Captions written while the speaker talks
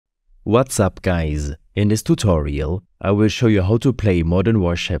What's up guys? In this tutorial, I will show you how to play Modern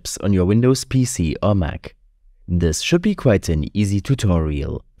Warships on your Windows PC or Mac. This should be quite an easy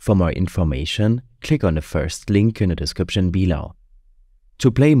tutorial. For more information, click on the first link in the description below. To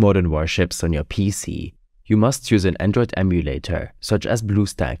play Modern Warships on your PC, you must use an Android emulator such as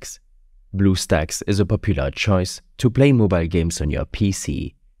BlueStacks. BlueStacks is a popular choice to play mobile games on your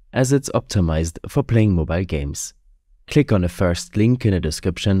PC, as it's optimized for playing mobile games. Click on the first link in the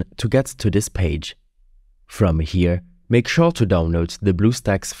description to get to this page. From here, make sure to download the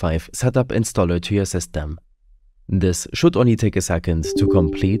BlueStacks 5 setup installer to your system. This should only take a second to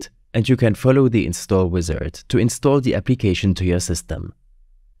complete, and you can follow the install wizard to install the application to your system.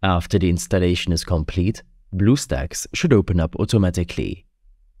 After the installation is complete, BlueStacks should open up automatically.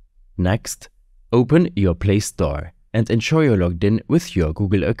 Next, open your Play Store and ensure you're logged in with your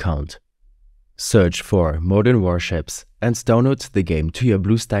Google account. Search for Modern Warships and download the game to your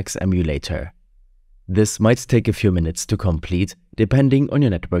BlueStacks emulator. This might take a few minutes to complete, depending on your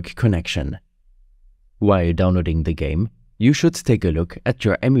network connection. While downloading the game, you should take a look at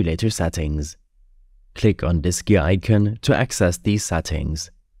your emulator settings. Click on this gear icon to access these settings.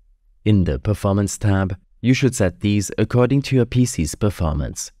 In the Performance tab, you should set these according to your PC's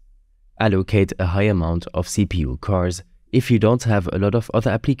performance. Allocate a high amount of CPU cores if you don't have a lot of other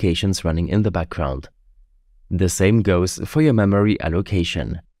applications running in the background. The same goes for your memory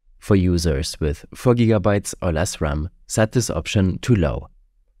allocation. For users with 4 GB or less RAM, set this option to low.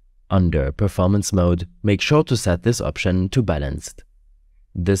 Under Performance mode, make sure to set this option to balanced.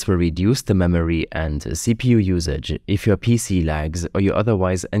 This will reduce the memory and CPU usage if your PC lags or you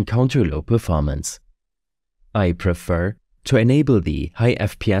otherwise encounter low performance. I prefer to enable the high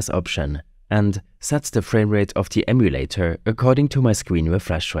FPS option and set the frame rate of the emulator according to my screen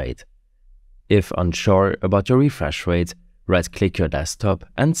refresh rate. If unsure about your refresh rate, right-click your desktop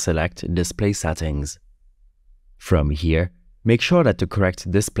and select Display Settings. From here, make sure that the correct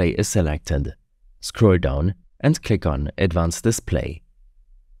display is selected. Scroll down and click on Advanced Display.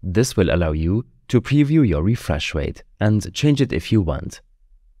 This will allow you to preview your refresh rate and change it if you want.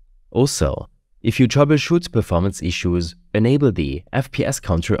 Also, if you troubleshoot performance issues, enable the FPS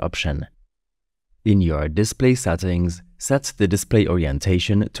counter option. In your display settings, set the display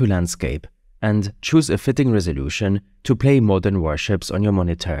orientation to landscape and choose a fitting resolution to play Modern Warships on your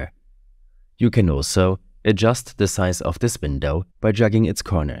monitor. You can also adjust the size of this window by dragging its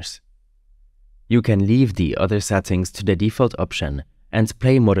corners. You can leave the other settings to the default option and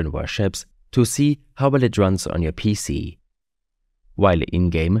play Modern Warships to see how well it runs on your PC. While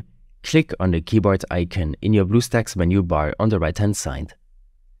in-game, click on the keyboard icon in your BlueStacks menu bar on the right-hand side.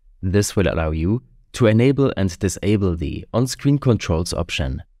 This will allow you to enable and disable the on-screen controls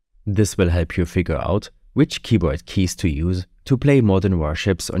option. This will help you figure out which keyboard keys to use to play Modern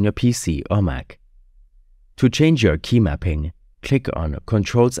Warships on your PC or Mac. To change your key mapping, click on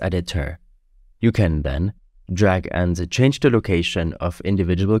Controls Editor. You can then drag and change the location of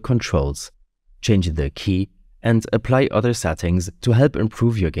individual controls, change the key, and apply other settings to help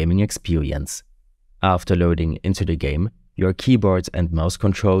improve your gaming experience. After loading into the game, your keyboard and mouse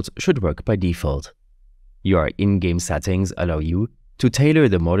controls should work by default. Your in-game settings allow you to tailor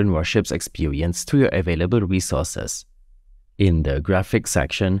the Modern Warships experience to your available resources. In the graphics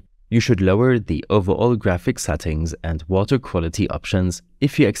section, you should lower the overall graphics settings and water quality options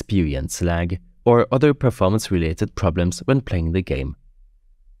if you experience lag or other performance-related problems when playing the game.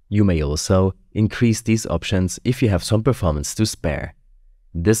 You may also increase these options if you have some performance to spare.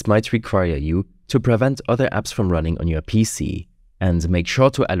 This might require you to prevent other apps from running on your PC, and make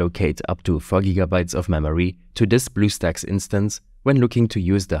sure to allocate up to 4 GB of memory to this BlueStacks instance when looking to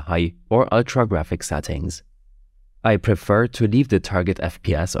use the high or ultra graphics settings. I prefer to leave the target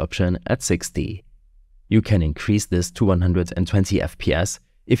FPS option at 60. You can increase this to 120 FPS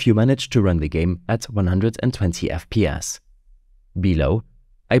if you manage to run the game at 120 FPS. Below,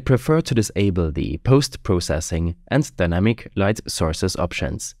 I prefer to disable the post-processing and dynamic light sources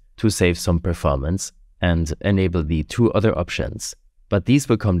options to save some performance and enable the 2 other options, but these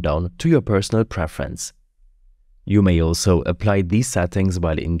will come down to your personal preference. You may also apply these settings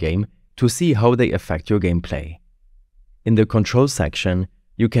while in-game to see how they affect your gameplay. In the Control section,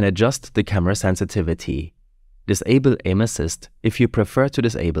 you can adjust the camera sensitivity, disable aim assist if you prefer to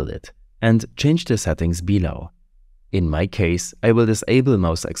disable it, and change the settings below. In my case, I will disable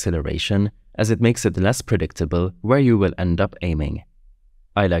mouse acceleration as it makes it less predictable where you will end up aiming.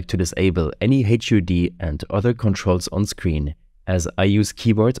 I like to disable any HUD and other controls on screen, as I use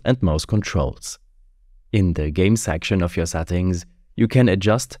keyboard and mouse controls. In the game section of your settings, you can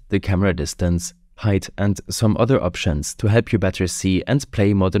adjust the camera distance, height, and some other options to help you better see and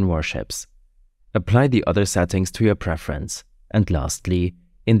play Modern Warships. Apply the other settings to your preference. And lastly,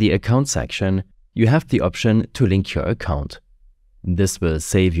 in the account section, you have the option to link your account. This will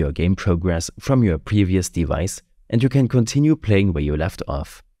save your game progress from your previous device, and you can continue playing where you left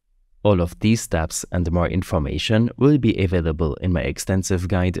off. All of these steps and more information will be available in my extensive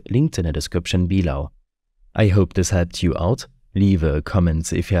guide linked in the description below. I hope this helped you out. Leave a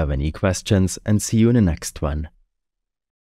comment if you have any questions, and see you in the next one.